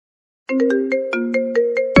Welcome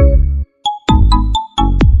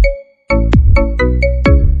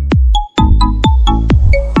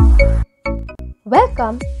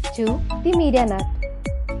to the Media Nut,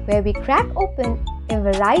 where we crack open a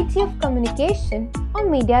variety of communication or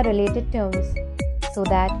media related terms so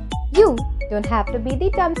that you don't have to be the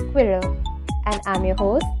dumb squirrel. And I'm your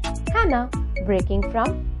host, Hannah, breaking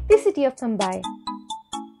from the city of Mumbai.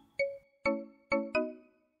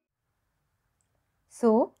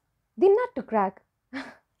 So, the nut to crack.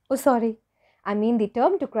 Oh, sorry. I mean, the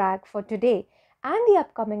term to crack for today and the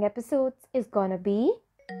upcoming episodes is gonna be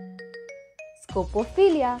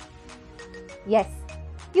Scopophilia. Yes,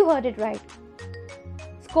 you heard it right.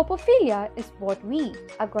 Scopophilia is what we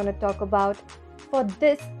are going to talk about for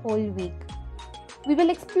this whole week. We will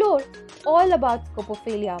explore all about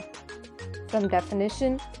Scopophilia, from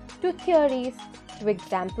definition to theories to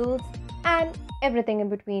examples and everything in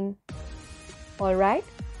between. Alright,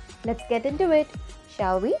 let's get into it,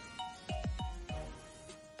 shall we?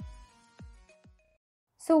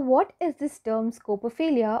 So what is this term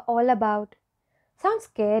Scopophilia all about? Sounds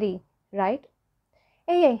scary, right?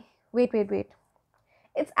 Hey, wait.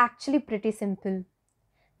 It's actually pretty simple.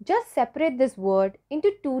 Just separate this word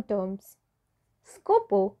into two terms.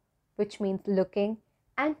 Scopo, which means looking,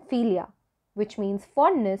 and philia, which means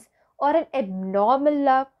fondness or an abnormal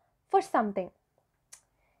love for something.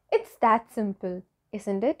 It's that simple,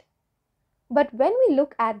 isn't it? But when we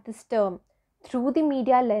look at this term through the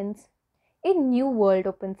media lens, a new world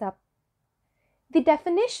opens up. The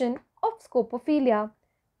definition of scopophilia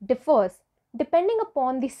differs depending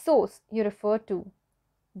upon the source you refer to,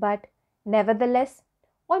 but nevertheless,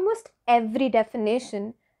 almost every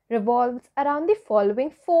definition revolves around the following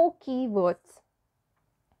four key words.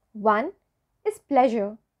 1 is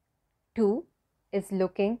pleasure, 2 is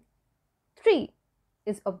looking, 3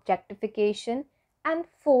 is objectification, and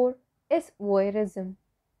 4 is voyeurism.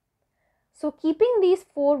 So, keeping these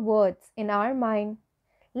four words in our mind,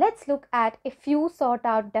 let's look at a few sought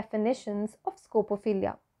out definitions of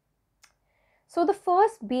scopophilia. So the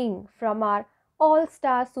first being from our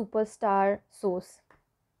all-star superstar source.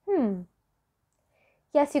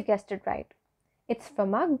 Yes, you guessed it right. It's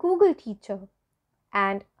from our Google teacher,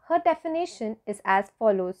 and her definition is as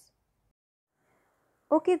follows.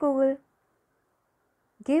 Okay Google,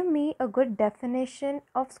 give me a good definition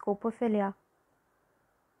of scopophilia.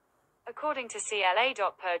 According to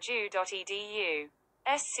cla.purdue.edu,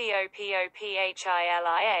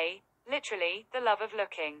 scopophilia, literally, the love of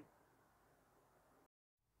looking.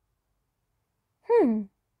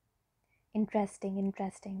 Interesting.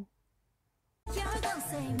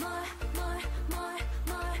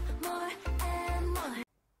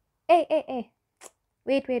 Hey.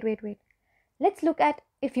 Wait. Let's look at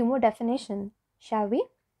a few more definitions, shall we?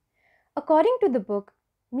 According to the book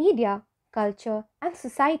Media, Culture and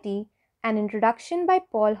Society, an introduction by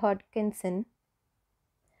Paul Hodgkinson,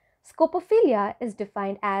 scopophilia is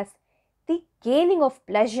defined as the gaining of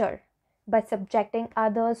pleasure by subjecting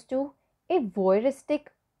others to a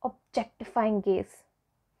voyeuristic, objectifying gaze.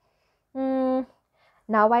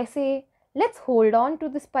 Now I say, let's hold on to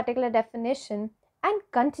this particular definition and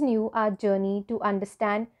continue our journey to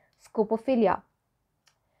understand scopophilia.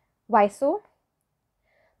 Why so?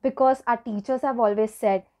 Because our teachers have always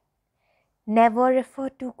said, never refer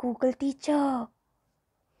to Google teacher.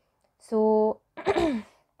 So,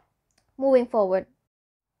 moving forward.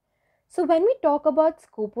 So, when we talk about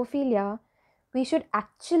scopophilia, we should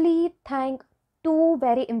actually thank two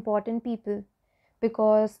very important people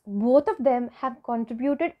because both of them have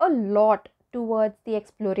contributed a lot towards the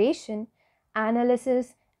exploration,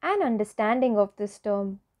 analysis, and understanding of this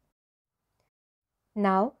term.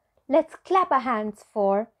 Now, let's clap our hands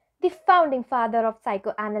for the founding father of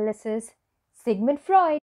psychoanalysis, Sigmund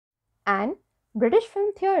Freud, and British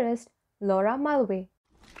film theorist Laura Mulvey.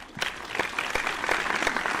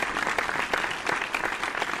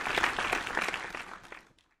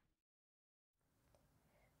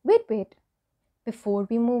 Wait. Before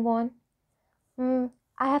we move on, I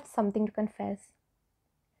have something to confess.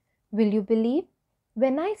 Will you believe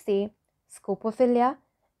when I say scopophilia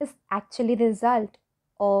is actually the result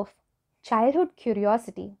of childhood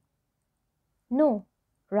curiosity? No,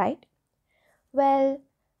 right? Well,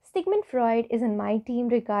 Sigmund Freud is in my team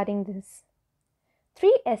regarding this.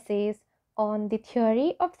 3 essays on the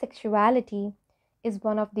theory of sexuality is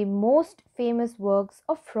one of the most famous works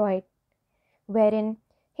of Freud, wherein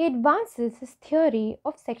he advances his theory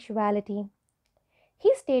of sexuality.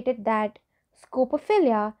 He stated that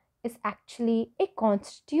scopophilia is actually a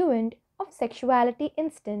constituent of sexuality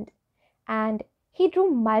instinct, and he drew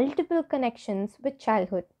multiple connections with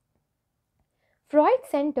childhood. Freud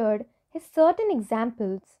centered his certain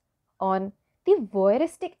examples on the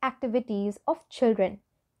voyeuristic activities of children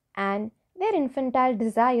and their infantile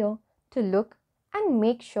desire to look and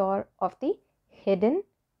make sure of the hidden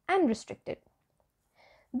and restricted.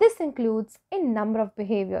 This includes a number of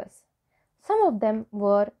behaviors. Some of them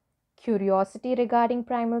were curiosity regarding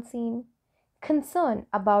primal scene, concern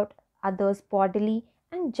about others' bodily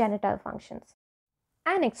and genital functions,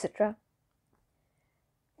 and etc.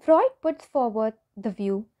 Freud puts forward the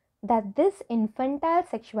view that this infantile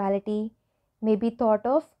sexuality may be thought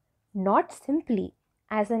of not simply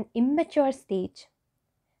as an immature stage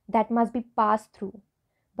that must be passed through,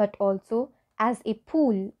 but also as a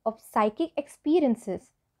pool of psychic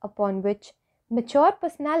experiences upon which mature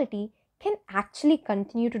personality can actually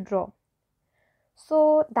continue to draw.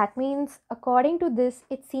 So that means, according to this,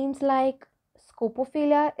 it seems like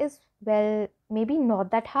scopophilia is, well, maybe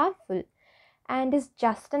not that harmful and is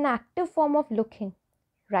just an active form of looking,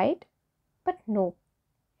 right? But no.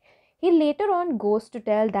 He later on goes to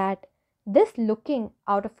tell that this looking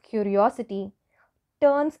out of curiosity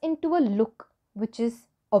turns into a look which is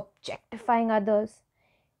objectifying others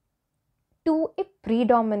to a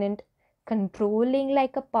predominant controlling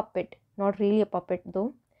like a puppet, not really a puppet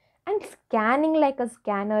though, and scanning like a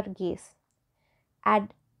scanner gaze.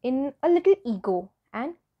 Add in a little ego,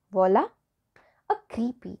 and voila, a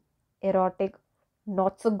creepy, erotic,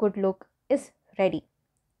 not so good look is ready.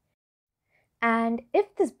 And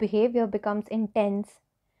if this behavior becomes intense,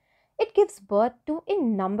 it gives birth to a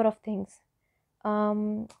number of things.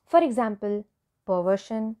 For example,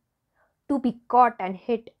 perversion, to be caught and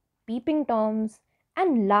hit, peeping toms,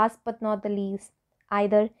 and last but not the least,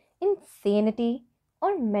 either insanity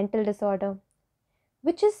or mental disorder,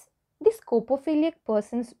 which is the scopophilic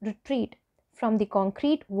person's retreat from the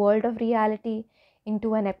concrete world of reality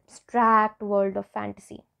into an abstract world of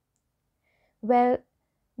fantasy. Well,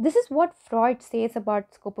 this is what Freud says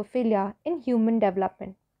about scopophilia in human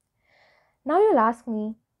development. Now you'll ask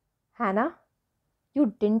me, Hannah,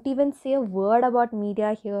 you didn't even say a word about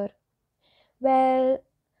media here. Well,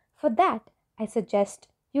 for that, I suggest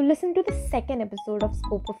you listen to the second episode of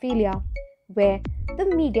Scopophilia, where the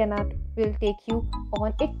Media Nut will take you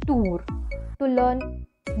on a tour to learn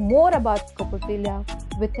more about Scopophilia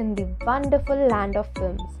within the wonderful land of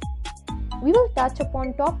films. We will touch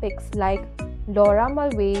upon topics like Laura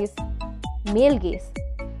Mulvey's male gaze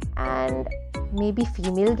and maybe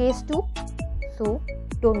female gaze too. So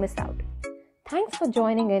don't miss out. Thanks for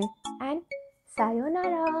joining in and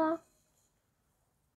sayonara.